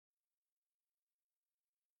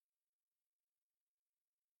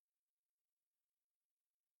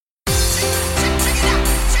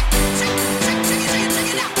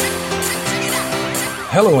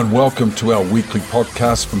Hello and welcome to our weekly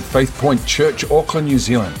podcast from Faith Point Church, Auckland, New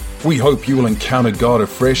Zealand. We hope you will encounter God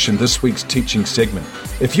afresh in this week's teaching segment.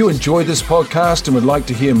 If you enjoy this podcast and would like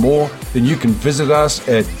to hear more, then you can visit us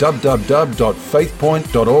at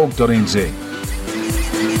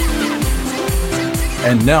www.faithpoint.org.nz.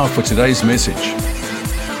 And now for today's message.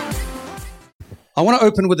 I want to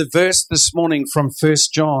open with a verse this morning from 1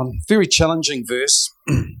 John, very challenging verse.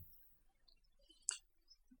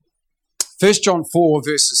 1 John 4,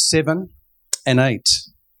 verses 7 and 8.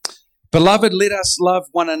 Beloved, let us love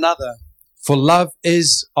one another, for love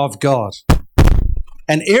is of God.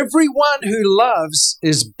 And everyone who loves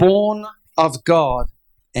is born of God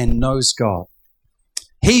and knows God.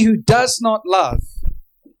 He who does not love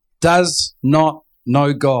does not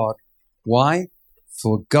know God. Why?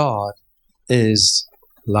 For God is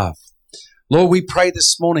love. Lord, we pray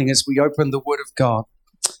this morning as we open the Word of God.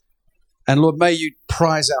 And Lord, may you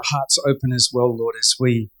prise our hearts open as well, Lord, as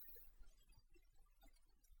we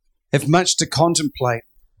have much to contemplate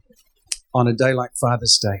on a day like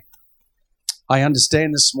Father's Day. I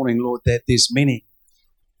understand this morning, Lord, that there's many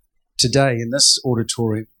today in this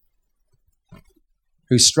auditorium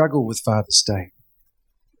who struggle with Father's Day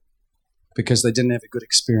because they didn't have a good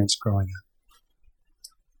experience growing up.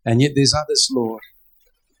 And yet there's others, Lord,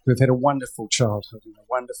 who have had a wonderful childhood and a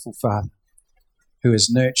wonderful father who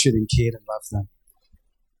has nurtured and cared and loved them.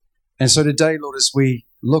 And so today, Lord, as we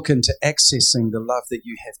look into accessing the love that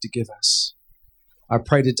you have to give us, I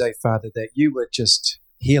pray today, Father, that you would just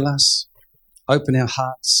heal us, open our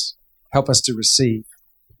hearts, help us to receive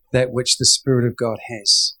that which the Spirit of God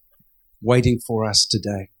has waiting for us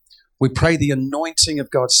today. We pray the anointing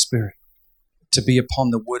of God's Spirit to be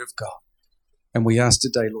upon the Word of God. And we ask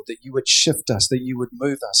today, Lord, that you would shift us, that you would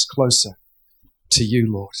move us closer to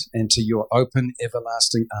you, Lord, and to your open,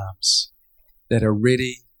 everlasting arms that are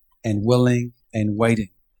ready and willing and waiting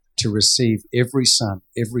to receive every son,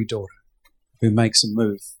 every daughter who makes a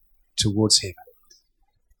move towards heaven.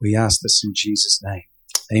 We ask this in Jesus' name.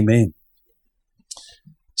 Amen.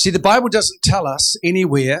 See, the Bible doesn't tell us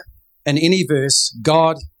anywhere in any verse,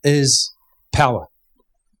 God is power.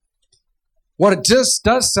 What it does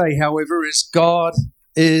say, however, is God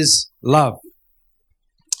is love.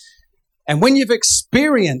 And when you've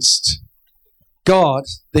experienced God,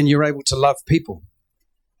 then you're able to love people.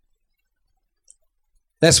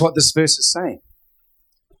 That's what this verse is saying.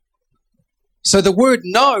 So the word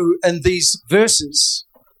know in these verses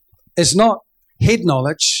is not head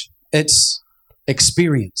knowledge, it's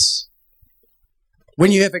experience.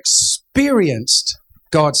 When you have experienced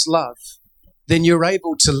God's love, then you're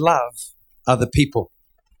able to love other people.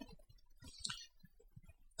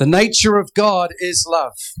 The nature of God is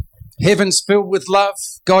love. Heaven's filled with love.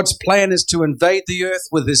 God's plan is to invade the earth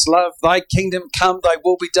with his love. Thy kingdom come, thy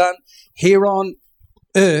will be done here on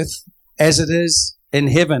earth as it is in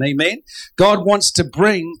heaven. Amen. God wants to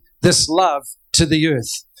bring this love to the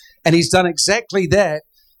earth. And he's done exactly that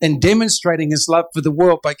in demonstrating his love for the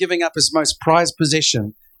world by giving up his most prized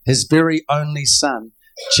possession, his very only Son,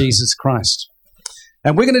 Jesus Christ.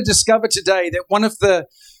 And we're going to discover today that one of the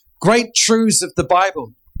great truths of the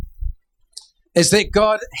Bible is that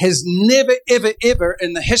God has never, ever, ever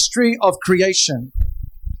in the history of creation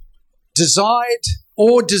desired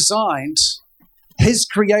or designed his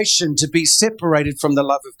creation to be separated from the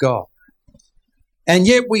love of God. And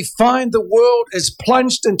yet we find the world is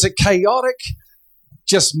plunged into chaotic,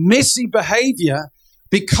 just messy behavior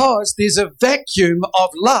because there's a vacuum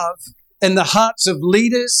of love in the hearts of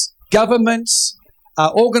leaders, governments,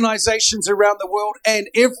 organizations around the world, and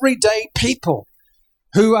everyday people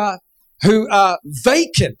who are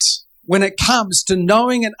vacant when it comes to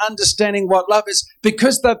knowing and understanding what love is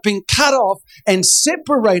because they've been cut off and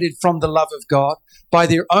separated from the love of God by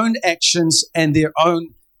their own actions and their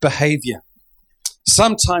own behavior.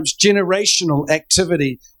 Sometimes generational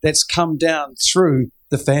activity that's come down through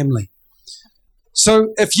the family.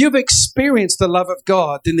 So if you've experienced the love of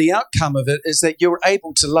God, then the outcome of it is that you're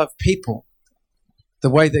able to love people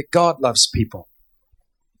the way that God loves people.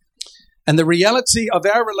 And the reality of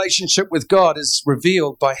our relationship with God is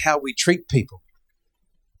revealed by how we treat people.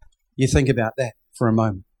 You think about that for a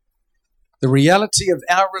moment. The reality of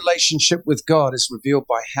our relationship with God is revealed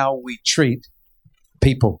by how we treat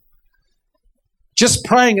people. Just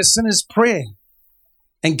praying a sinner's prayer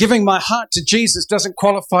and giving my heart to Jesus doesn't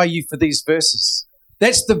qualify you for these verses.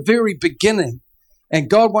 That's the very beginning. And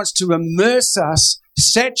God wants to immerse us,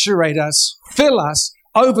 saturate us, fill us,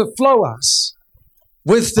 overflow us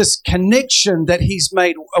with this connection that he's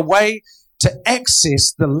made a way to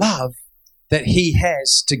access the love that he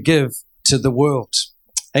has to give to the world.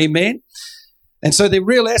 Amen. And so the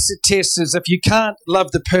real acid test is if you can't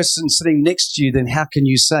love the person sitting next to you, then how can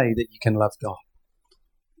you say that you can love God?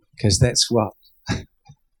 Because that's what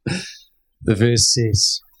the verse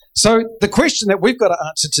says. So the question that we've got to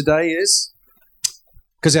answer today is,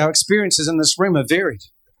 because our experiences in this room are varied.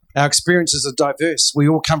 Our experiences are diverse. We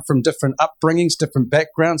all come from different upbringings, different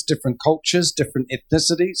backgrounds, different cultures, different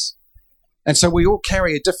ethnicities. And so we all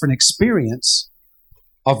carry a different experience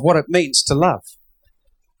of what it means to love.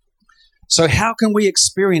 So how can we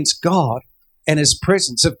experience God and His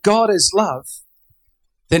presence? If God is love,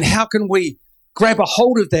 then how can we grab a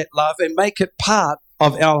hold of that love and make it part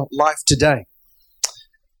of our life today?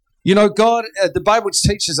 You know, God, the Bible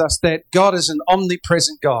teaches us that God is an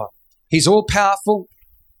omnipresent God. He's all-powerful.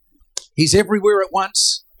 He's everywhere at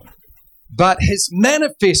once. But His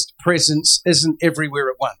manifest presence isn't everywhere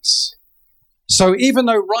at once. So even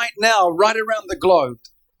though right now, right around the globe,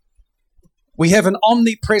 we have an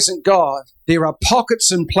omnipresent God, there are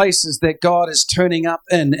pockets and places that God is turning up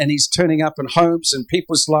in, and He's turning up in homes and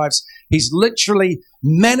people's lives. He's literally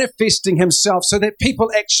manifesting Himself so that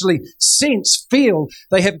people actually sense, feel,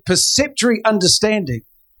 they have perceptory understanding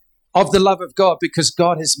of the love of God because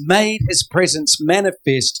God has made His presence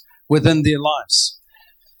manifest within their lives.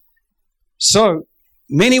 So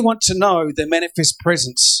many want to know the manifest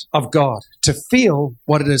presence of God, to feel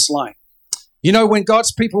what it is like. You know, when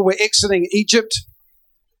God's people were exiting Egypt,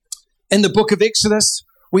 in the book of Exodus,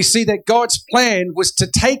 we see that God's plan was to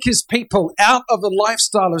take His people out of a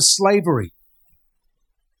lifestyle of slavery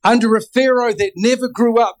under a Pharaoh that never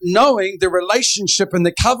grew up knowing the relationship and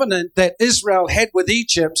the covenant that Israel had with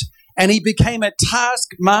Egypt, and he became a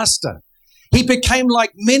taskmaster. He became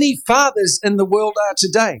like many fathers in the world are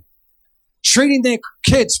today, treating their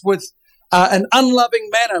kids with an unloving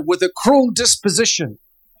manner, with a cruel disposition.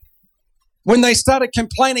 When they started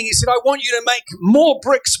complaining, he said, I want you to make more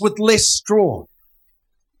bricks with less straw.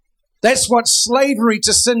 That's what slavery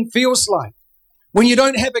to sin feels like. When you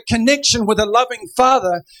don't have a connection with a loving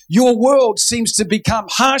Father, your world seems to become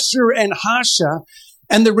harsher and harsher,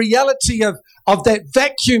 and the reality of that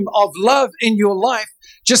vacuum of love in your life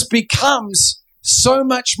just becomes so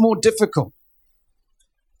much more difficult.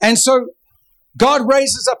 And so God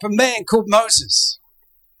raises up a man called Moses.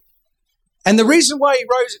 And the reason why He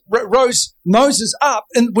rose Moses up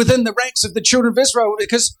within the ranks of the children of Israel,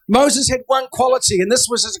 because Moses had one quality, and this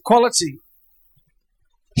was his quality.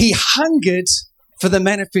 He hungered for the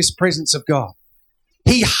manifest presence of God.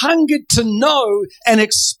 He hungered to know and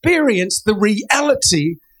experience the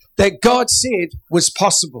reality that God said was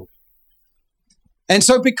possible. And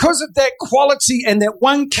so because of that quality and that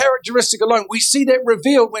one characteristic alone, we see that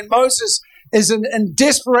revealed when Moses is in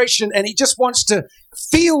desperation and he just wants to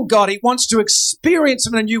feel God. He wants to experience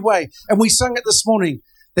Him in a new way. And we sung it this morning,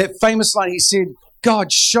 that famous line. He said,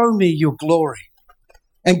 God, show me your glory.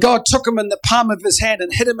 And God took him in the palm of His hand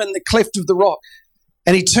and hit him in the cleft of the rock.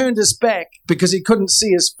 And he turned his back because he couldn't see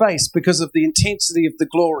his face because of the intensity of the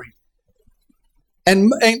glory.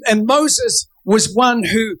 And Moses was one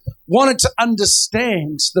who wanted to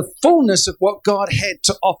understand the fullness of what God had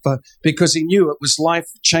to offer because he knew it was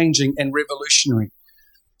life-changing and revolutionary.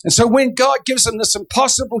 And so when God gives him this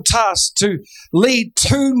impossible task to lead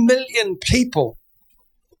 2 million people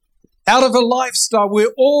out of a lifestyle where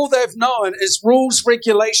all they've known is rules,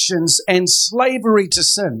 regulations, and slavery to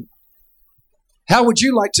sin, how would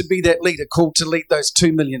you like to be that leader called to lead those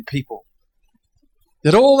 2 million people?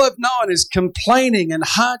 That all they've known is complaining and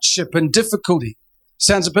hardship and difficulty.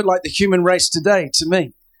 Sounds a bit like the human race today to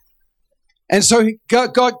me. And so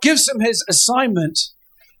God gives him his assignment,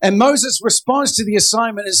 and Moses' response to the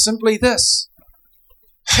assignment is simply this: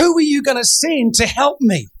 who are you going to send to help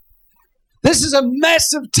me? This is a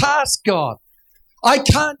massive task, God. I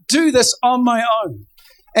can't do this on my own.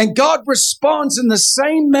 And God responds in the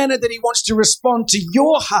same manner that He wants to respond to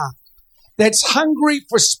your heart that's hungry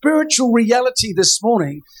for spiritual reality this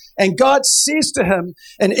morning. And God says to him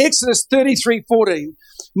in Exodus 33:14,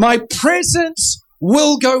 my presence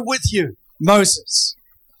will go with you, Moses.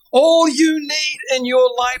 All you need in your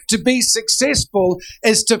life to be successful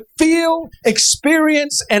is to feel,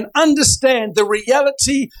 experience, and understand the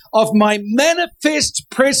reality of my manifest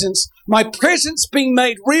presence, my presence being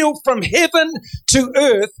made real from heaven to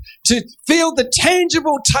earth, to feel the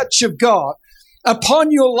tangible touch of God upon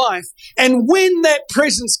your life. And when that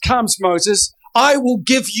presence comes, Moses, I will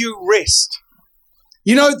give you rest.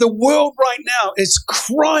 You know, the world right now is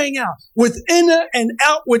crying out with inner and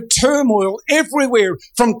outward turmoil everywhere,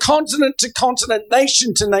 from continent to continent,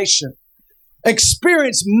 nation to nation.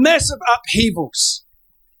 Experience massive upheavals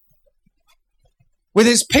where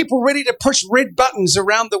there's people ready to push red buttons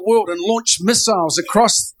around the world and launch missiles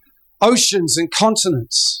across oceans and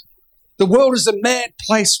continents. The world is a mad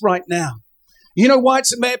place right now. You know why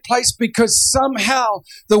it's a mad place? Because somehow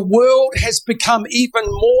the world has become even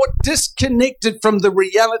more disconnected from the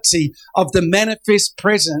reality of the manifest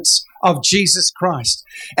presence of Jesus Christ.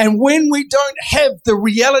 And when we don't have the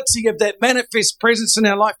reality of that manifest presence in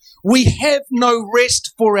our life, we have no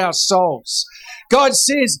rest for our souls. God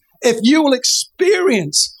says, if you will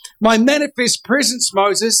experience my manifest presence,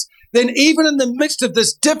 Moses, then even in the midst of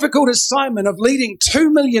this difficult assignment of leading 2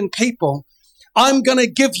 million people, I'm going to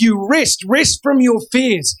give you rest from your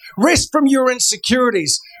fears, rest from your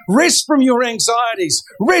insecurities, rest from your anxieties,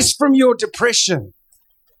 rest from your depression.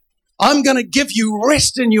 I'm going to give you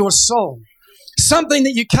rest in your soul. Something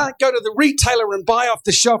that you can't go to the retailer and buy off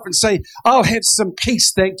the shelf and say, I'll have some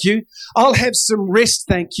peace, thank you. I'll have some rest,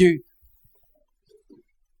 thank you.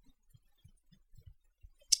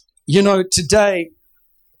 You know, today,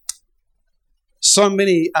 so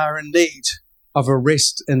many are in need of a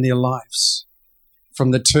rest in their lives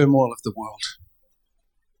from the turmoil of the world.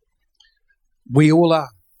 We all are.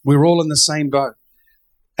 We're all in the same boat.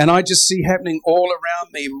 And I just see happening all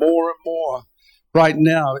around me more and more right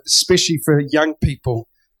now, especially for young people.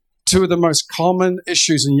 Two of the most common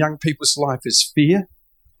issues in young people's life is fear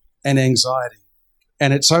and anxiety.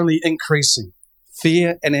 And it's only increasing.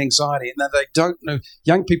 Fear and anxiety. And they don't know,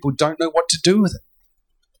 young people don't know what to do with it.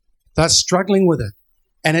 They're struggling with it.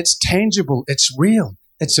 And it's tangible. It's real.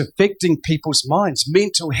 It's affecting people's minds.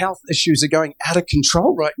 Mental health issues are going out of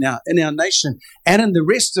control right now in our nation and in the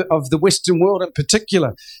rest of the Western world in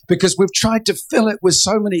particular, because we've tried to fill it with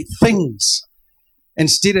so many things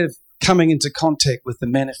instead of coming into contact with the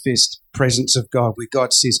manifest presence of God, where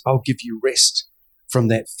God says, I'll give you rest from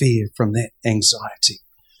that fear, from that anxiety.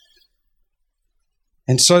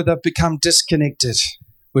 And so they've become disconnected.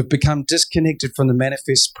 We've become disconnected from the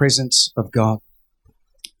manifest presence of God.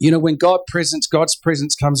 You know, when God's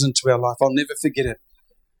presence comes into our life, I'll never forget it.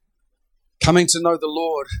 Coming to know the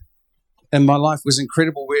Lord in my life was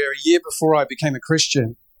incredible, where a year before I became a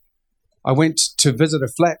Christian, I went to visit a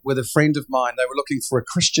flat with a friend of mine. They were looking for a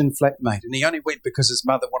Christian flatmate, and he only went because his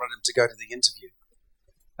mother wanted him to go to the interview.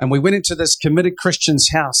 And we went into this committed Christian's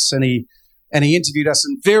house, and he interviewed us,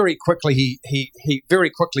 and very quickly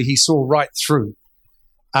he saw right through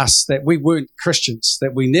us that we weren't Christians,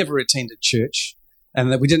 that we never attended church, and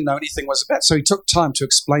that we didn't know anything was about. So he took time to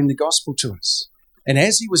explain the gospel to us. And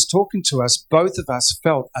as he was talking to us, both of us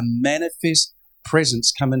felt a manifest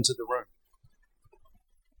presence come into the room.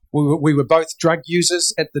 We were both drug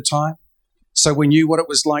users at the time, so we knew what it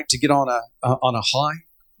was like to get on a high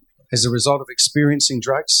as a result of experiencing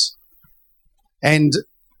drugs. And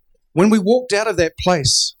when we walked out of that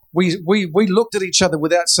place, we looked at each other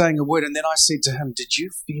without saying a word, and then I said to him, did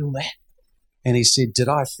you feel that? And he said, did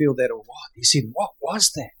I feel that or what? He said, what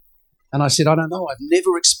was that? And I said, I don't know. I've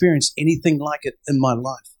never experienced anything like it in my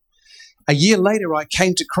life. A year later, I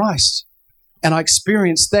came to Christ, and I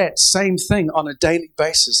experienced that same thing on a daily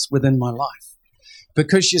basis within my life.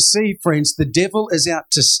 Because you see, friends, the devil is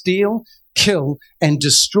out to steal, kill, and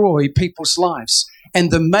destroy people's lives. And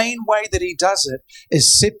the main way that he does it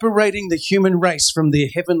is separating the human race from their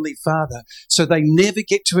heavenly Father, so they never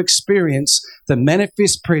get to experience the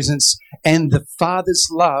manifest presence and the Father's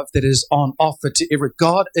love that is on offer to every.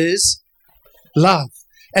 God is love.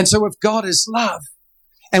 And so if God is love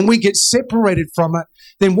and we get separated from it,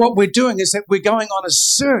 then what we're doing is that we're going on a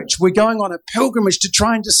search, we're going on a pilgrimage to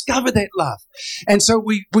try and discover that love. And so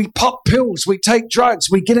we pop pills, we take drugs,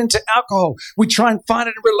 we get into alcohol, we try and find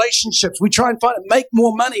it in relationships, we try and find it, make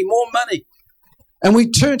more money. And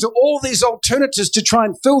we turn to all these alternatives to try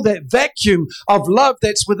and fill that vacuum of love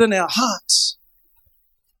that's within our hearts.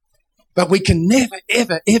 But we can never,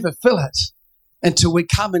 ever, ever fill it until we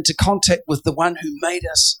come into contact with the one who made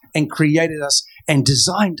us and created us and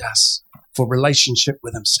designed us for relationship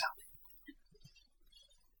with himself.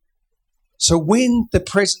 So when the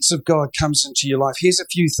presence of God comes into your life, here's a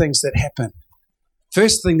few things that happen.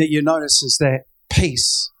 First thing that you notice is that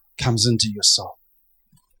peace comes into your soul.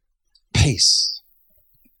 Peace.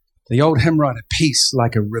 The old hymn writer, peace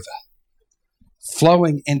like a river,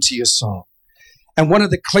 flowing into your soul. And one of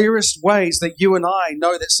the clearest ways that you and I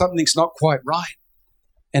know that something's not quite right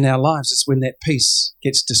in our lives is when that peace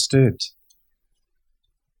gets disturbed,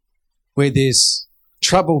 where there's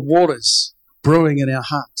troubled waters brewing in our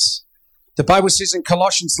hearts. The Bible says in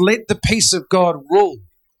Colossians, let the peace of God rule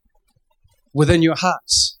within your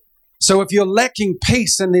hearts. So if you're lacking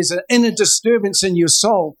peace and there's an inner disturbance in your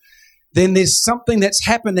soul, then there's something that's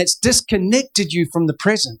happened that's disconnected you from the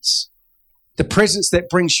presence that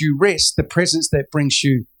brings you rest, the presence that brings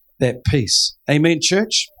you that peace. Amen,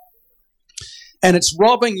 church? And it's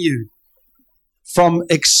robbing you from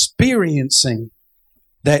experiencing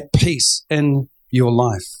that peace in your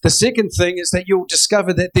life. The second thing is that you'll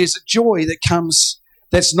discover that there's a joy that comes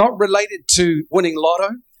that's not related to winning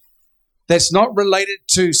lotto, that's not related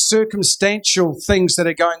to circumstantial things that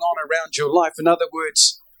are going on around your life. In other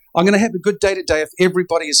words, I'm going to have a good day today if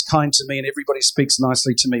everybody is kind to me and everybody speaks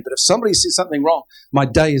nicely to me. But if somebody says something wrong, my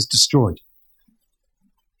day is destroyed.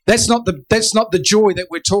 That's not the joy that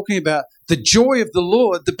we're talking about. The joy of the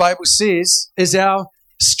Lord, the Bible says, is our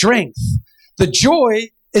strength. The joy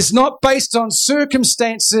is not based on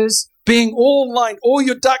circumstances being all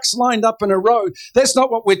your ducks lined up in a row. That's not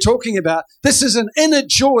what we're talking about. This is an inner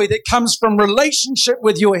joy that comes from relationship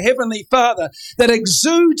with your Heavenly Father that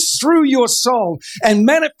exudes through your soul and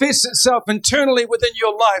manifests itself internally within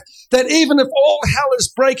your life, that even if all hell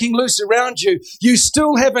is breaking loose around you, you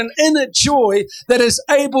still have an inner joy that is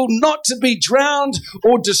able not to be drowned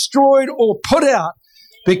or destroyed or put out,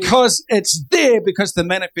 because it's there because the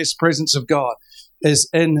manifest presence of God is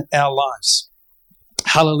in our lives.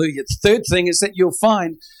 Hallelujah. The third thing is that you'll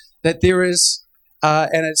find that there is,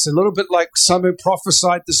 and it's a little bit like Samu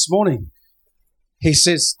prophesied this morning. He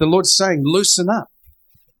says, the Lord's saying, loosen up.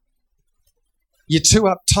 You're too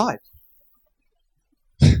uptight.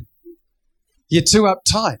 You're too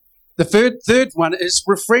uptight. The third one is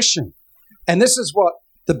refreshing. And this is what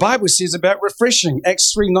the Bible says about refreshing.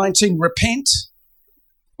 Acts 3:19, repent.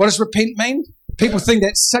 What does repent mean? People think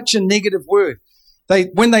that's such a negative word.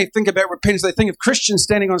 When they think about repentance, they think of Christians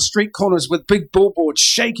standing on street corners with big billboards,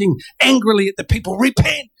 shaking angrily at the people,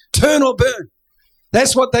 repent, turn or burn.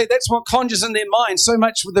 That's what conjures in their mind so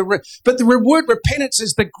much with but the word repentance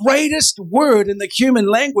is the greatest word in the human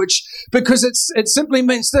language, because it simply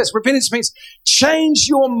means this. Repentance means change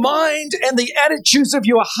your mind and the attitudes of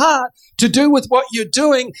your heart to do with what you're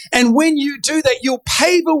doing. And when you do that, you'll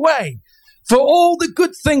pave a way for all the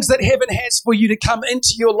good things that heaven has for you to come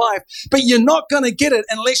into your life. But you're not going to get it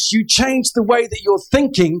unless you change the way that you're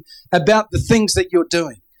thinking about the things that you're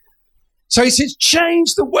doing. So he says,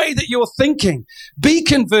 change the way that you're thinking. Be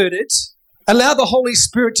converted. Allow the Holy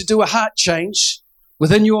Spirit to do a heart change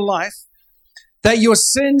within your life, that your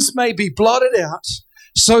sins may be blotted out,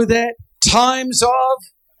 so that times of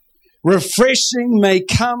refreshing may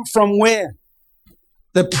come from where?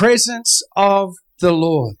 The presence of the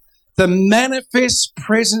Lord. The manifest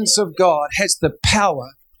presence of God has the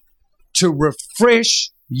power to refresh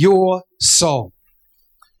your soul.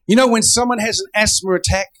 You know, when someone has an asthma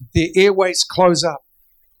attack, their airways close up.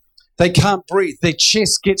 They can't breathe. Their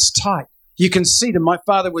chest gets tight. You can see them. My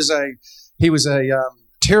father was a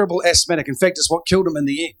terrible asthmatic. In fact, it's what killed him in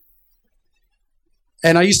the end.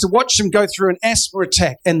 And I used to watch him go through an asthma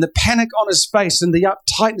attack, and the panic on his face and the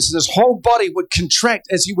uptightness in his whole body would contract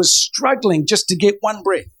as he was struggling just to get one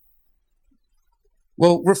breath.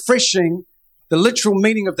 Well, refreshing, the literal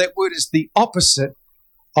meaning of that word is the opposite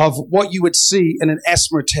of what you would see in an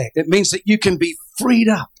asthma attack. It means that you can be freed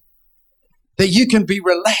up, that you can be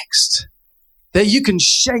relaxed, that you can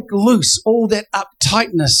shake loose all that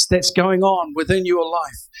uptightness that's going on within your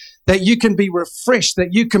life, that you can be refreshed, that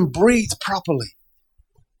you can breathe properly,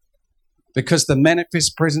 because the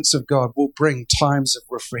manifest presence of God will bring times of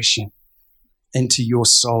refreshing into your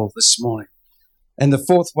soul this morning. And the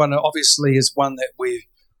fourth one, obviously, is one that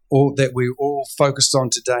we're all focused on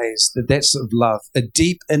today, is that's of love, a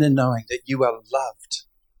deep inner knowing that you are loved,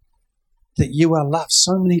 that you are loved.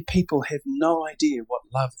 So many people have no idea what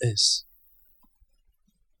love is.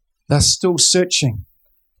 They're still searching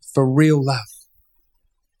for real love.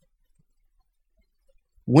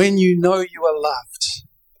 When you know you are loved,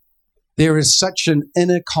 there is such an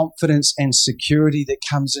inner confidence and security that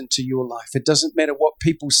comes into your life. It doesn't matter what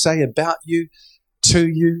people say about you, to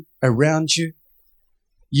you, around you.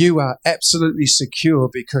 You are absolutely secure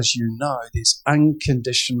because you know there's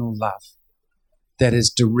unconditional love that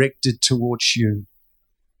is directed towards you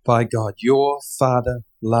by God. Your Father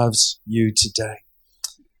loves you today.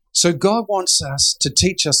 So God wants us to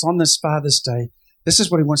teach us on this Father's Day. This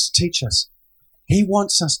is what He wants to teach us. He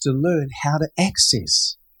wants us to learn how to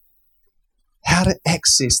access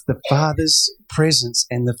the Father's presence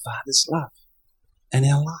and the Father's love in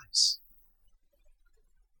our lives.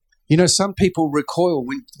 You know, some people recoil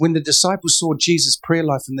when the disciples saw Jesus' prayer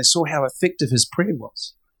life and they saw how effective His prayer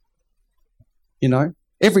was. You know,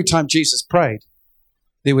 every time Jesus prayed,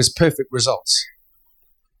 there was perfect results.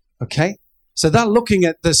 Okay? So they're looking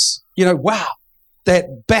at this, wow,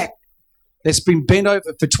 that back that's been bent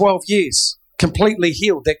over for 12 years, completely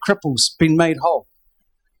healed, that cripple's been made whole.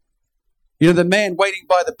 You know, the man waiting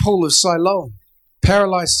by the pool of Siloam,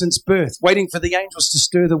 paralyzed since birth, waiting for the angels to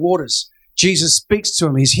stir the waters. Jesus speaks to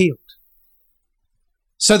him, he's healed.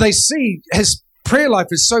 So they see his prayer life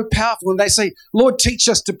is so powerful, and they say, Lord, teach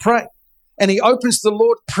us to pray. And he opens the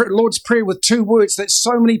Lord's Prayer with two words that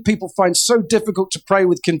so many people find so difficult to pray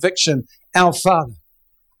with conviction: Our Father.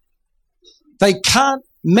 They can't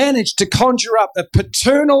manage to conjure up a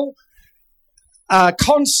paternal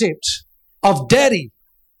concept of daddy,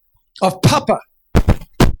 of papa,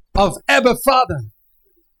 of Abba Father,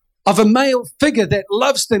 of a male figure that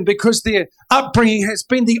loves them, because their upbringing has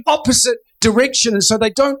been the opposite direction. And so they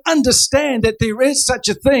don't understand that there is such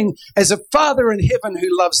a thing as a Father in heaven who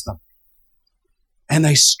loves them. And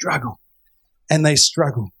they struggle, and they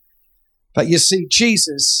struggle. But you see,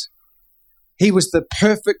 Jesus, he was the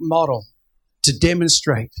perfect model to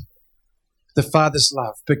demonstrate the Father's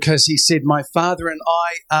love, because he said, my Father and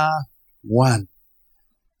I are one.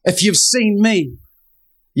 If you've seen me,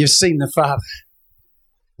 you've seen the Father.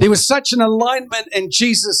 There was such an alignment in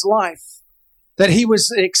Jesus' life that he was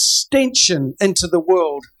an extension into the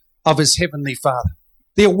world of his heavenly Father.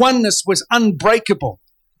 Their oneness was unbreakable.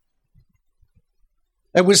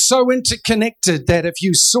 It was so interconnected that if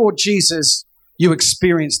you saw Jesus, you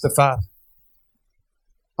experienced the Father.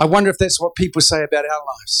 I wonder if that's what people say about our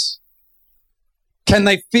lives. Can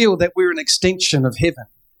they feel that we're an extension of heaven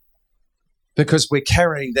because we're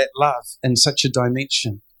carrying that love in such a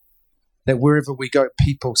dimension that wherever we go,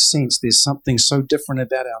 people sense there's something so different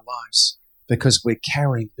about our lives because we're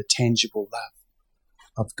carrying the tangible love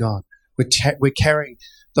of God. We're carrying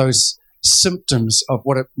those symptoms of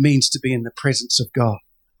what it means to be in the presence of God.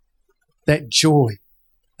 That joy,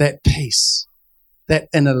 that peace, that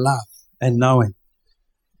inner love and knowing.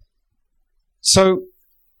 So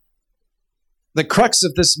the crux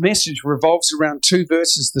of this message revolves around two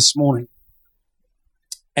verses this morning.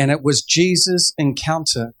 And it was Jesus'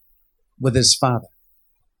 encounter with his Father.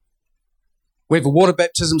 We have a water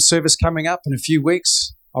baptism service coming up in a few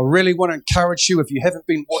weeks. I really want to encourage you, if you haven't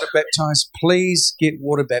been water baptized, please get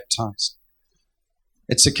water baptized.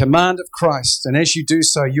 It's a command of Christ, and as you do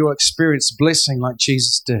so, you'll experience blessing like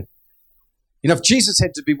Jesus did. You know, if Jesus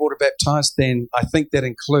had to be water baptized, then I think that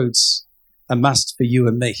includes a must for you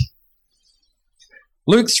and me.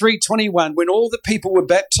 Luke 3:21, when all the people were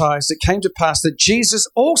baptized, it came to pass that Jesus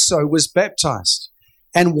also was baptized.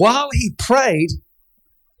 And while he prayed,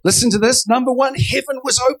 listen to this, number one, heaven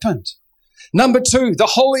was opened. Number two,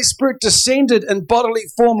 the Holy Spirit descended in bodily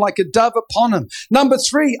form like a dove upon him. Number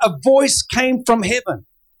three, a voice came from heaven.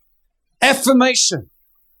 Affirmation.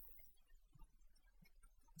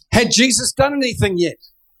 Had Jesus done anything yet?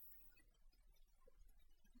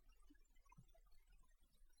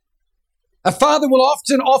 A father will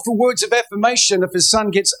often offer words of affirmation if his son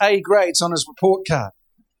gets A grades on his report card.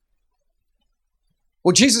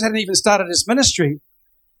 Well, Jesus hadn't even started his ministry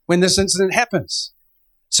when this incident happens.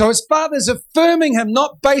 So his father's affirming him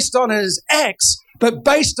not based on his acts, but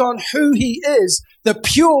based on who he is, the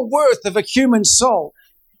pure worth of a human soul.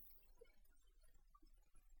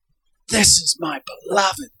 This is my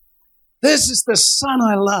beloved. This is the son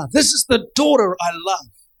I love. This is the daughter I love.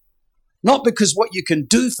 Not because what you can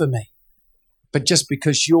do for me, but just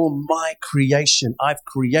because you're my creation. I've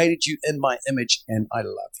created you in my image and I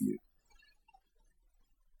love you.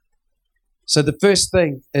 So the first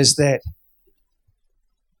thing is that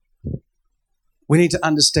we need to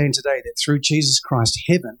understand today that through Jesus Christ,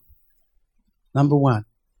 heaven, number one,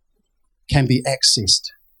 can be accessed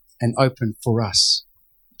and opened for us.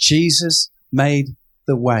 Jesus made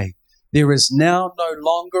the way. There is now no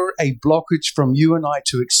longer a blockage from you and I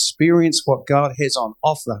to experience what God has on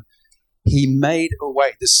offer. He made a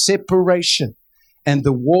way. The separation and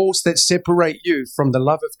the walls that separate you from the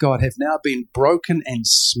love of God have now been broken and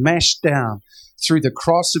smashed down through the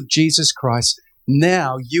cross of Jesus Christ.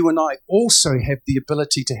 Now you and I also have the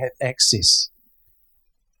ability to have access.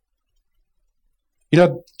 You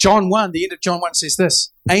know, John 1, the end of John 1 says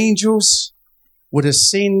this: angels would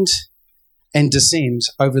ascend and descend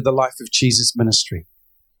over the life of Jesus' ministry.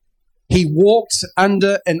 He walked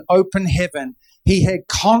under an open heaven. He had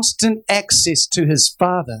constant access to his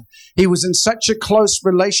Father. He was in such a close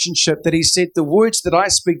relationship that he said, the words that I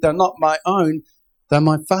speak, they're not my own, they're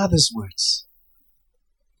my Father's words.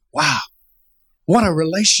 Wow, what a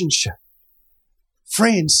relationship.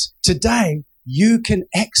 Friends, today you can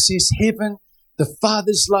access heaven, the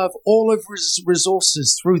Father's love, all of his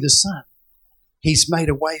resources through the Son. He's made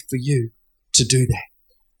a way for you to do that.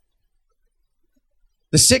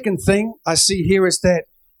 The second thing I see here is that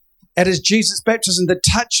at his Jesus' baptism, the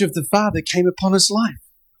touch of the Father came upon his life.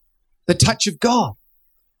 The touch of God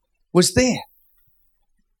was there.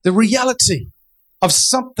 The reality of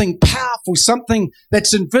something powerful, something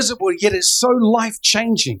that's invisible yet is so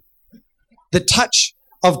life-changing. The touch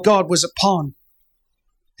of God was upon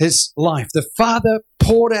his life. The Father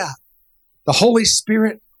poured out the Holy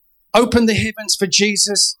Spirit, opened the heavens for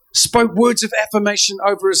Jesus, spoke words of affirmation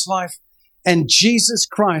over his life, and Jesus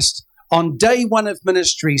Christ, on day one of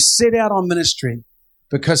ministry, set out on ministry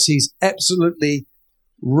because he's absolutely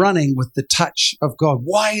running with the touch of God.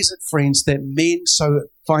 Why is it, friends, that men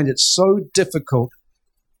find it so difficult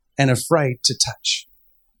and afraid to touch?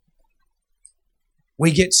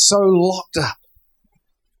 We get so locked up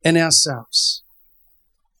in ourselves.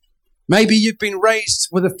 Maybe you've been raised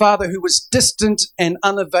with a father who was distant and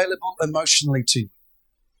unavailable emotionally to you.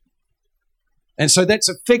 And so that's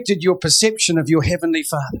affected your perception of your Heavenly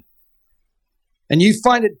Father. And you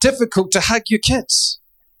find it difficult to hug your kids.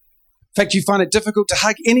 In fact, you find it difficult to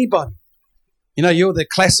hug anybody. You know, you're the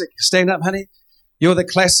classic, stand up, honey. You're the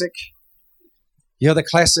classic,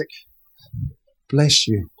 bless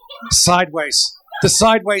you, the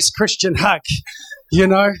sideways Christian hug, you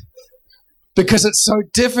know, because it's so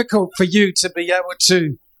difficult for you to be able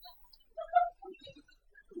to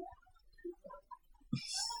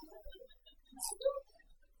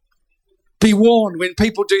be warned when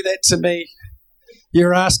people do that to me.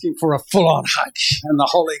 You're asking for a full-on hug and the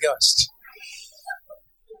Holy Ghost.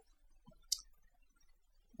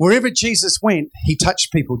 Wherever Jesus went, he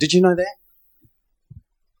touched people. Did you know that?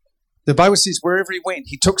 The Bible says wherever he went,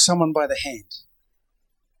 he took someone by the hand.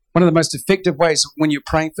 One of the most effective ways when you're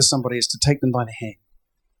praying for somebody is to take them by the hand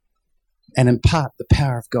and impart the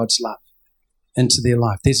power of God's love into their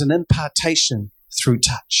life. There's an impartation through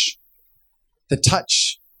touch. The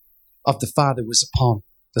touch of the Father was upon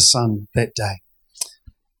the Son that day.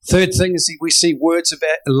 Third thing is we see words of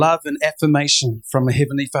love and affirmation from a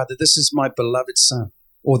Heavenly Father. This is my beloved Son,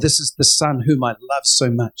 or this is the Son whom I love so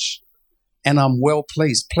much, and I'm well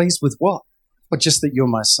pleased. Pleased with what? Well, just that you're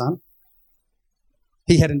my Son.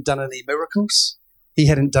 He hadn't done any miracles. He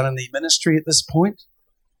hadn't done any ministry at this point.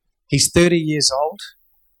 He's 30 years old.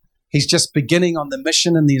 He's just beginning on the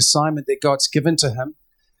mission and the assignment that God's given to him.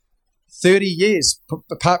 30 years,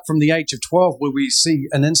 apart from the age of 12, where we see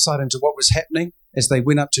an insight into what was happening as they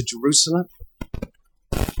went up to Jerusalem.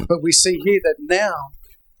 But we see here that now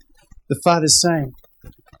the Father's saying,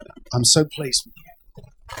 I'm so pleased with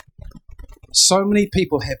you. So many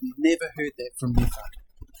people have never heard that from their Father.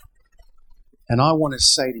 And I want to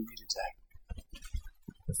say to you today,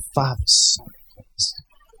 the Father's so pleased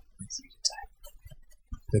with you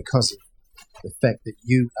today because of the fact that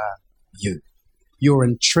you are you. Your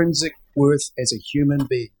intrinsic worth as a human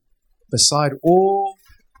being, beside all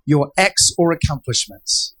your acts or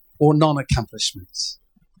accomplishments or non-accomplishments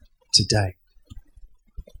today.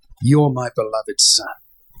 You're my beloved Son.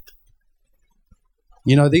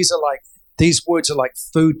 You know, these words are like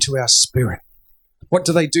food to our spirit. What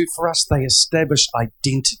do they do for us? They establish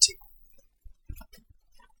identity.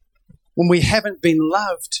 When we haven't been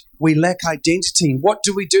loved, we lack identity. What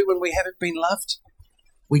do we do when we haven't been loved?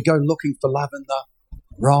 We go looking for love in the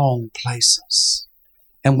wrong places.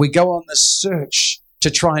 And we go on this search to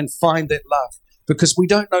try and find that love because we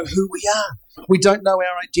don't know who we are. We don't know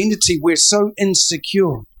our identity. We're so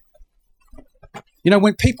insecure. You know,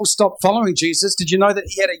 when people stopped following Jesus, did you know that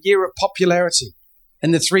he had a year of popularity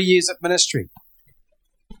in the 3 years of ministry?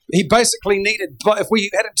 He basically needed, but if we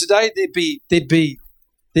had it today, there'd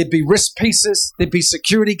be wrist pieces, there'd be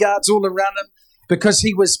security guards all around him because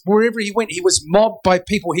he was, wherever he went, he was mobbed by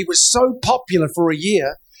people. He was so popular for a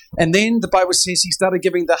year. And then the Bible says he started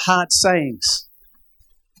giving the hard sayings.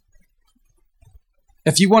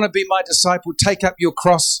 If you want to be my disciple, take up your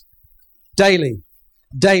cross daily.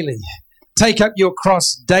 Take up your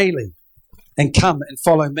cross daily and come and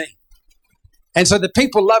follow me. And so the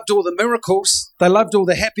people loved all the miracles. They loved all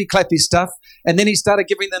the happy, clappy stuff. And then he started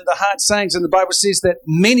giving them the hard sayings. And the Bible says that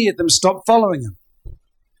many of them stopped following him.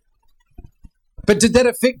 But did that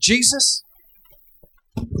affect Jesus?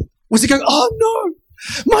 Was he going, oh no,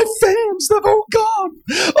 my fans, they've all gone.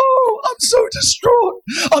 Oh, I'm so distraught.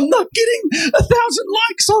 I'm not getting 1,000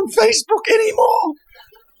 likes on Facebook anymore.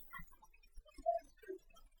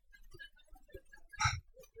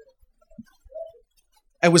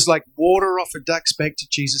 It was like water off a duck's back to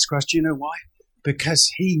Jesus Christ. Do you know why?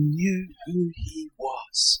 Because he knew who he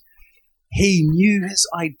was. He knew his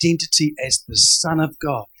identity as the Son of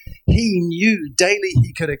God. He knew daily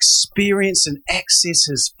he could experience and access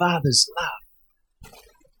his Father's love.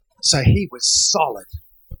 So he was solid.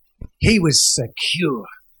 He was secure.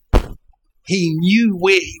 He knew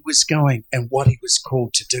where he was going and what he was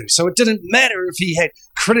called to do. So it didn't matter if he had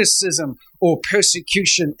criticism or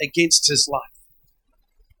persecution against his life.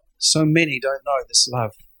 So many don't know this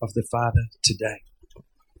love of the Father today.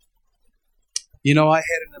 You know, I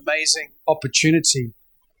had an amazing opportunity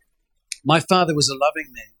My father was a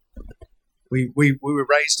loving man. We were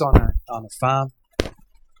raised on a farm,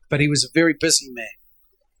 but he was a very busy man.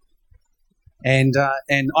 And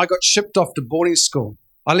I got shipped off to boarding school.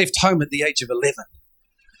 I left home at the age of 11.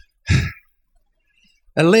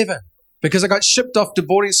 11, because I got shipped off to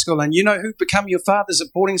boarding school. And you know who become your fathers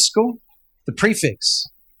at boarding school? The prefects.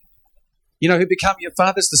 You know who become your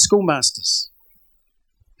fathers? The schoolmasters.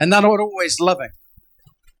 And they're not always loving.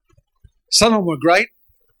 Some of them were great.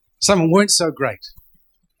 Some of them weren't so great.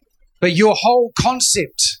 But your whole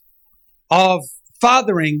concept of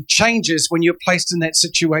fathering changes when you're placed in that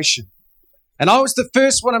situation. And I was the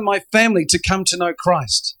first one in my family to come to know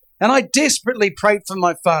Christ. And I desperately prayed for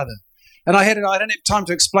my father. And I don't have time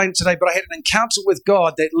to explain it today, but I had an encounter with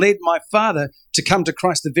God that led my father to come to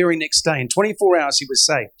Christ the very next day. In 24 hours, he was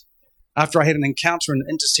saved after I had an encounter and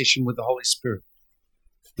intercession with the Holy Spirit.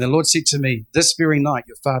 And the Lord said to me, this very night,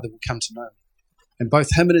 your father will come to know me. And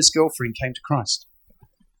both him and his girlfriend came to Christ.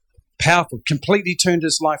 Powerful, completely turned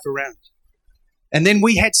his life around. And then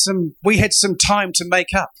we had some time to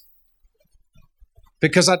make up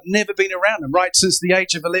because I'd never been around him, right, since the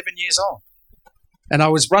age of 11 years old. And I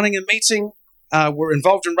was running a meeting. We're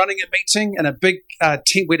involved in running a meeting and a big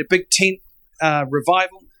tent. We had a big tent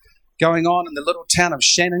revival going on in the little town of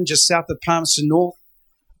Shannon, just south of Palmerston North.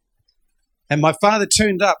 And my father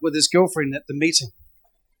turned up with his girlfriend at the meeting.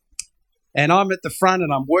 And I'm at the front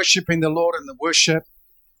and I'm worshiping the Lord in the worship.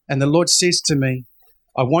 And the Lord says to me,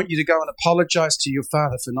 I want you to go and apologize to your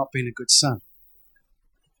father for not being a good son.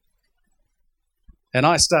 And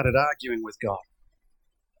I started arguing with God.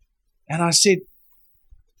 And I said,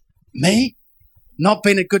 me? Not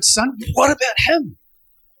being a good son? What about him?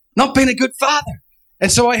 Not being a good father?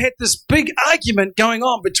 And so I had this big argument going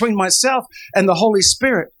on between myself and the Holy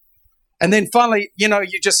Spirit. And then finally, you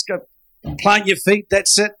just go plant your feet,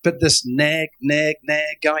 that's it. But this nag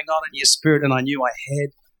going on in your spirit, and I knew I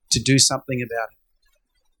had to do something about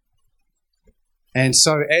it. And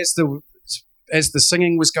so as the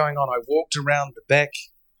singing was going on, I walked around the back,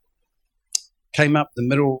 came up the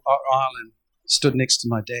middle aisle and stood next to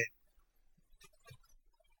my dad.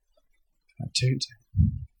 I turned to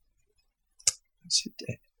him. I said,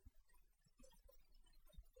 Dad,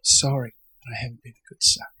 sorry, I haven't been a good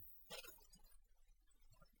son.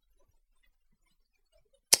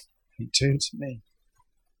 He turned to me.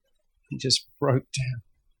 He just broke down.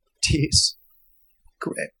 Tears.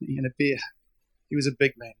 Grabbed me in a beer. He was a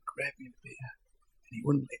big man. Grabbed me in a beer. And he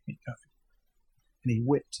wouldn't let me go. And he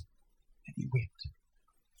wept. And he wept.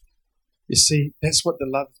 You see, that's what the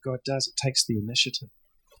love of God does. It takes the initiative.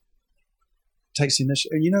 It takes the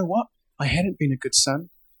initiative. And you know what? I hadn't been a good son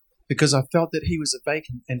because I felt that he was a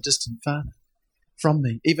vacant and distant father from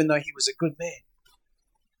me, even though he was a good man.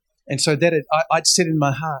 And so I'd said in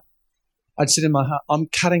my heart, I'm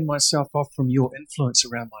cutting myself off from your influence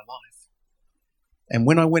around my life. And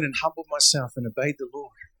when I went and humbled myself and obeyed the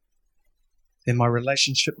Lord, then my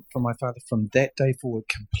relationship from my father from that day forward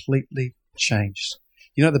completely changed.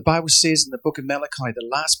 You know, the Bible says in the book of Malachi, the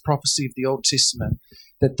last prophecy of the Old Testament,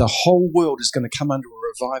 that the whole world is going to come under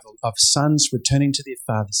a revival of sons returning to their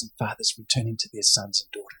fathers and fathers returning to their sons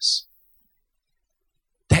and daughters.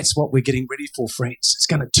 That's what we're getting ready for, friends. It's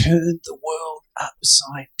going to turn the world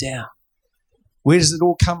upside down. Where does it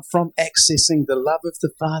all come from? Accessing the love of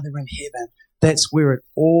the Father in heaven. That's where it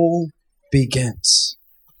all begins.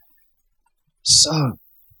 So,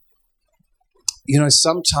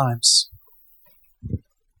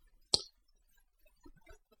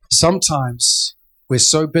 sometimes we're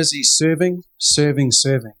so busy serving,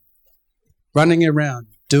 running around,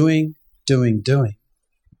 doing, that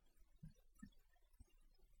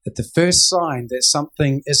the first sign that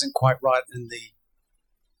something isn't quite right in the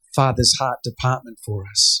Father's heart department for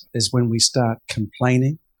us is when we start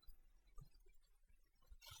complaining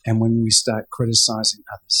and when we start criticizing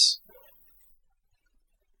others.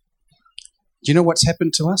 Do you know what's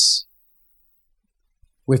happened to us?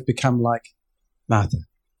 We've become like Martha.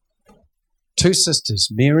 Two sisters,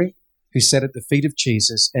 Mary, who sat at the feet of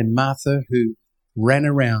Jesus, and Martha, who ran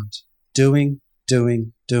around doing.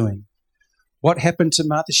 What happened to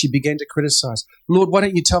Martha? She began to criticize. Lord, why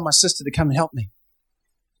don't you tell my sister to come and help me?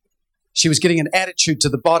 She was getting an attitude to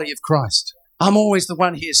the body of Christ. I'm always the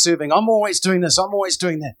one here serving. I'm always doing this. I'm always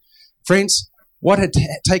doing that. Friends, what had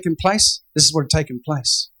taken place? This is what had taken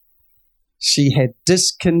place. She had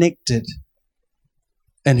disconnected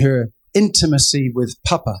in her intimacy with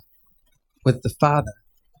Papa, with the Father,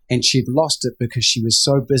 and she'd lost it because she was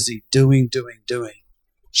so busy doing.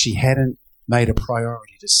 She hadn't made a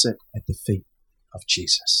priority to sit at the feet of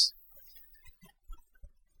Jesus.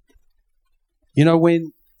 You know,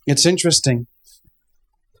 when it's interesting,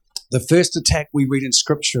 The first attack we read in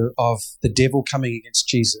Scripture of the devil coming against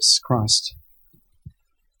Jesus Christ.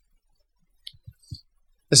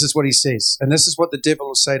 This is what he says, and this is what the devil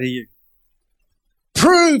will say to you.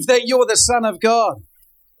 Prove that you're the Son of God.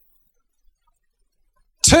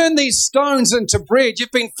 Turn these stones into bread.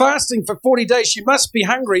 You've been fasting for 40 days. You must be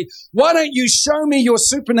hungry. Why don't you show me your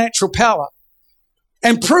supernatural power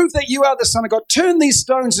and prove that you are the Son of God? Turn these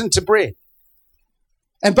stones into bread.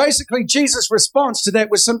 And basically, Jesus' response to that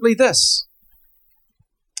was simply this.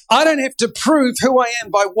 I don't have to prove who I am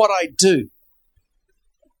by what I do.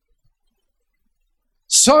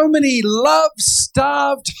 So many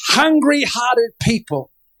love-starved, hungry-hearted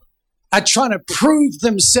people are trying to prove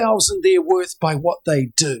themselves and their worth by what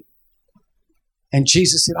they do. And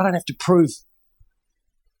Jesus said, I don't have to prove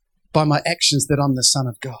by my actions that I'm the Son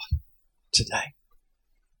of God today.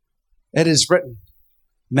 It is written,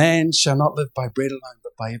 man shall not live by bread alone,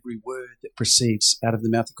 but by every word that proceeds out of the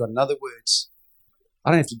mouth of God. In other words, I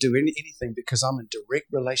don't have to do anything because I'm in direct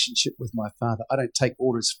relationship with my Father. I don't take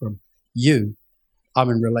orders from you. I'm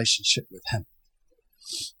in relationship with Him.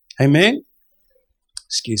 Amen?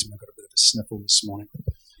 Excuse me, I've got a bit of a sniffle this morning.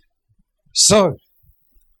 So,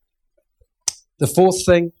 the fourth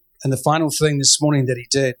thing and the final thing this morning that He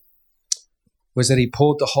did was that He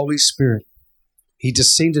poured the Holy Spirit. He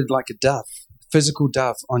descended like a dove, a physical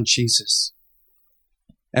dove on Jesus.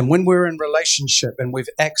 And when we're in relationship and we've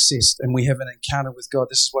accessed and we have an encounter with God,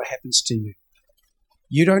 this is what happens to you.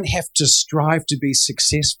 You don't have to strive to be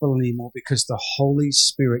successful anymore because the Holy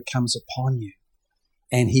Spirit comes upon you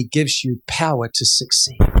and He gives you power to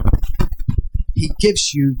succeed. He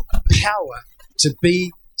gives you power to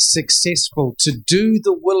be successful, to do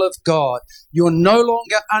the will of God. You're no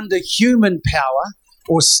longer under human power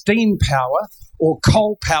or steam power or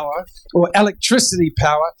coal power or electricity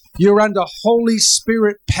power. You're under Holy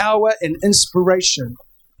Spirit power and inspiration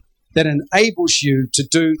that enables you to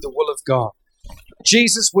do the will of God.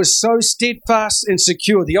 Jesus was so steadfast and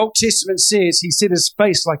secure. The Old Testament says He set His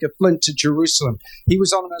face like a flint to Jerusalem. He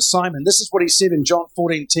was on an assignment. This is what He said in John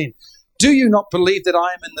 14:10. Do you not believe that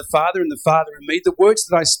I am in the Father and the Father in me? The words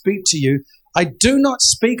that I speak to you, I do not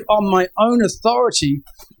speak on my own authority,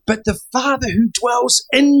 but the Father who dwells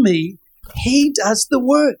in me, He does the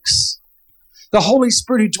works. The Holy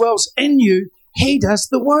Spirit who dwells in you, He does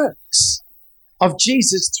the works of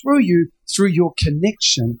Jesus through you, through your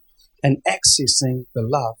connection and accessing the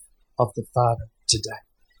love of the Father today.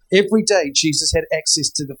 Every day, Jesus had access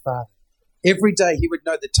to the Father. Every day, He would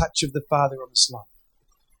know the touch of the Father on His life.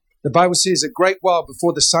 The Bible says a great while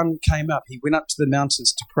before the sun came up, He went up to the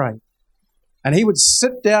mountains to pray. And He would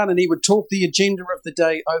sit down and He would talk the agenda of the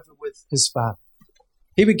day over with His Father.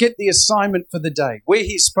 He would get the assignment for the day, where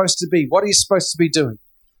He's supposed to be, what He's supposed to be doing.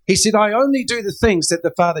 He said, I only do the things that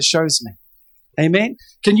the Father shows me. Amen.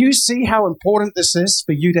 Can you see how important this is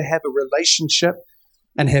for you to have a relationship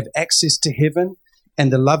and have access to heaven and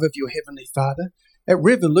the love of your Heavenly Father? It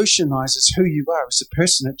revolutionizes who you are as a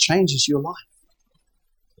person. It changes your life.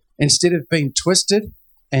 Instead of being twisted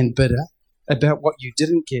and bitter about what you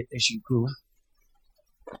didn't get as you grew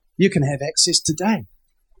up, you can have access today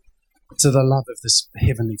to the love of this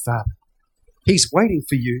Heavenly Father. He's waiting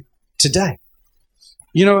for you today.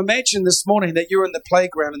 You know, imagine this morning that you're in the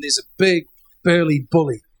playground and there's a big burly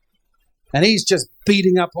bully and he's just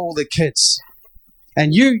beating up all the kids,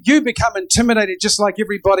 and you become intimidated just like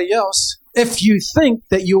everybody else if you think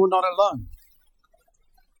that you're not alone.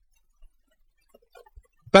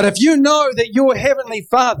 But if you know that your Heavenly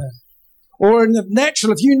Father, or in the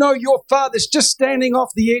natural, if you know your Father's just standing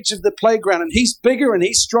off the edge of the playground and He's bigger and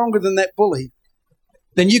He's stronger than that bully,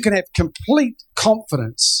 then you can have complete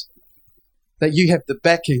confidence that you have the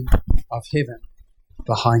backing of heaven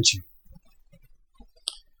behind you.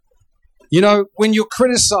 You know, when you're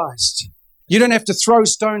criticized, you don't have to throw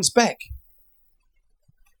stones back.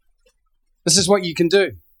 This is what you can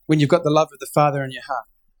do when you've got the love of the Father in your heart.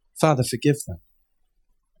 Father, forgive them,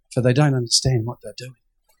 for they don't understand what they're doing.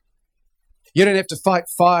 You don't have to fight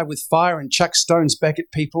fire with fire and chuck stones back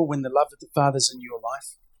at people when the love of the Father's in your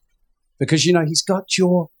life, because you know He's got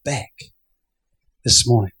your back this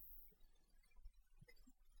morning.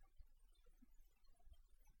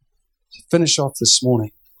 To finish off this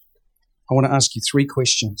morning, I want to ask you 3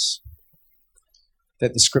 questions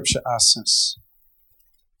that the Scripture asks us.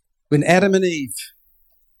 When Adam and Eve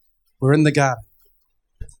were in the garden,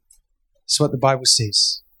 that's what the Bible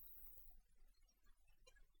says.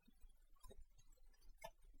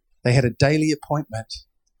 They had a daily appointment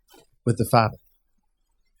with the Father.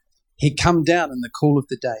 He'd come down in the cool of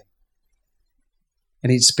the day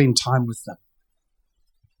and He'd spend time with them.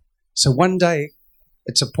 So one day,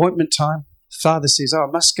 it's appointment time. Father says, I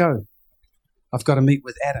must go. I've got to meet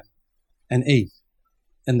with Adam and Eve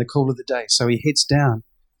in the cool of the day. So he heads down,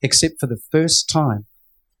 except for the first time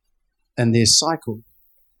in their cycle,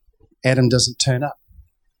 Adam doesn't turn up.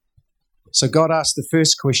 So God asked the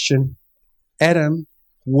first question, Adam,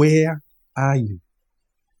 where are you?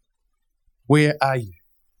 Where are you?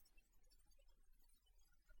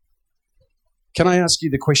 Can I ask you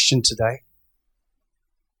the question today?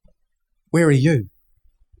 Where are you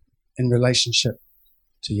in relationship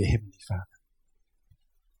to your Heavenly Father?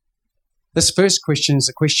 This first question is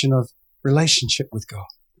a question of relationship with God.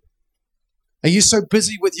 Are you so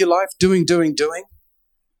busy with your life doing,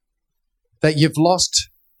 that you've lost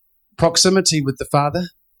proximity with the Father?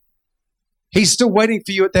 He's still waiting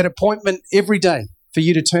for you at that appointment every day for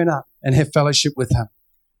you to turn up and have fellowship with Him.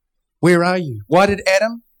 Where are you? Why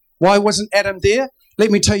wasn't Adam there?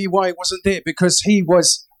 Let me tell you why he wasn't there. Because he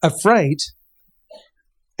was afraid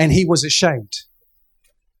and he was ashamed.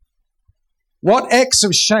 What acts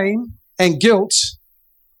of shame and guilt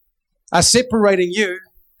are separating you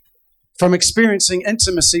from experiencing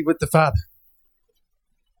intimacy with the Father?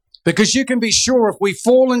 Because you can be sure if we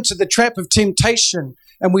fall into the trap of temptation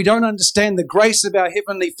and we don't understand the grace of our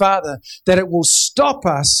Heavenly Father, that it will stop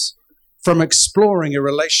us from exploring a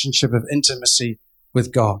relationship of intimacy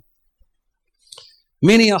with God.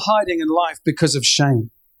 Many are hiding in life because of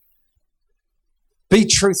shame. Be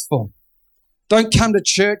truthful. Don't come to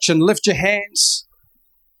church and lift your hands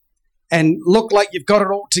and look like you've got it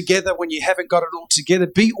all together when you haven't got it all together.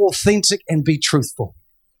 Be authentic and be truthful.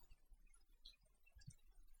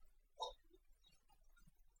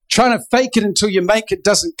 Trying to fake it until you make it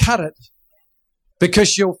doesn't cut it,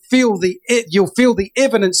 because you'll feel the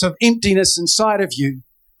evidence of emptiness inside of you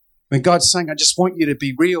when God's saying, I just want you to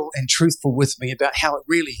be real and truthful with me about how it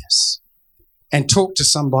really is and talk to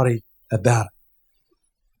somebody about it.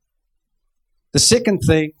 The second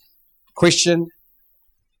question,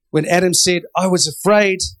 when Adam said, I was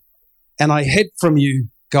afraid and I hid from you,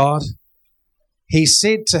 God, he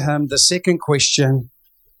said to him, the second question,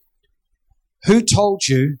 who told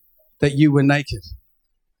you that you were naked?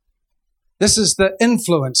 This is the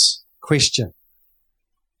influence question.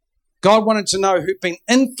 God wanted to know who'd been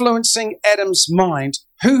influencing Adam's mind,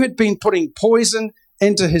 who had been putting poison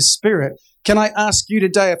into his spirit. Can I ask you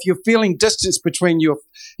today, if you're feeling distance between your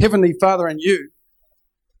Heavenly Father and you,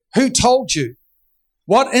 who told you?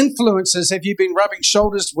 What influences have you been rubbing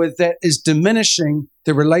shoulders with that is diminishing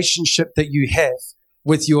the relationship that you have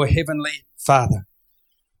with your Heavenly Father?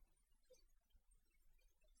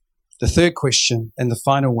 The third question and the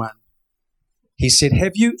final one, he said,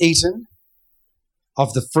 have you eaten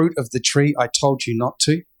of the fruit of the tree I told you not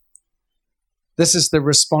to? This is the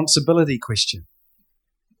responsibility question.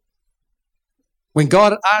 When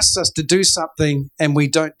God asks us to do something and we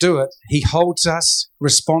don't do it, He holds us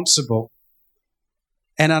responsible.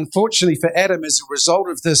 And unfortunately for Adam, as a result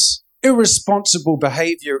of this irresponsible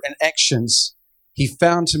behavior and actions, he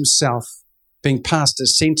found himself being passed a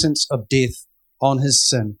sentence of death on his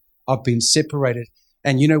sin of being separated.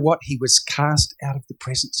 And you know what? He was cast out of the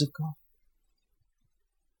presence of God.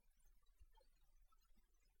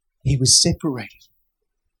 He was separated.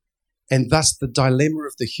 And thus the dilemma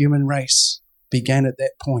of the human race began at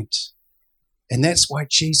that point. And that's why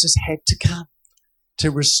Jesus had to come,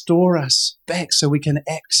 to restore us back so we can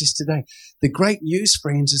access today. The great news,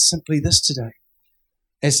 friends, is simply this today,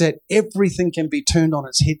 is that everything can be turned on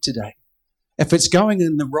its head today. If it's going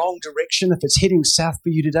in the wrong direction, if it's heading south for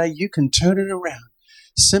you today, you can turn it around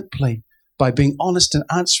simply by being honest and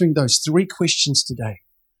answering those three questions today.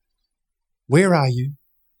 Where are you?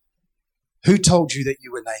 Who told you that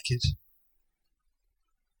you were naked?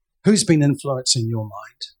 Who's been influencing your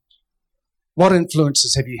mind? What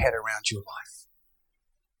influences have you had around your life?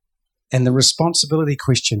 And the responsibility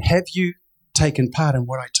question, have you taken part in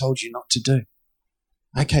what I told you not to do?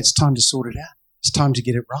 Okay, it's time to sort it out. It's time to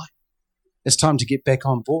get it right. It's time to get back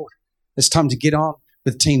on board. It's time to get on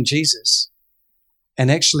with Team Jesus and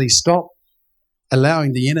actually stop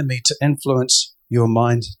allowing the enemy to influence your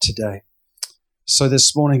mind today. So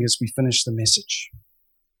this morning, as we finish the message,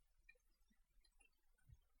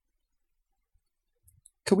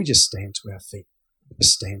 could we just stand to our feet?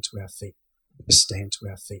 Just stand to our feet. Just stand to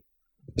our feet.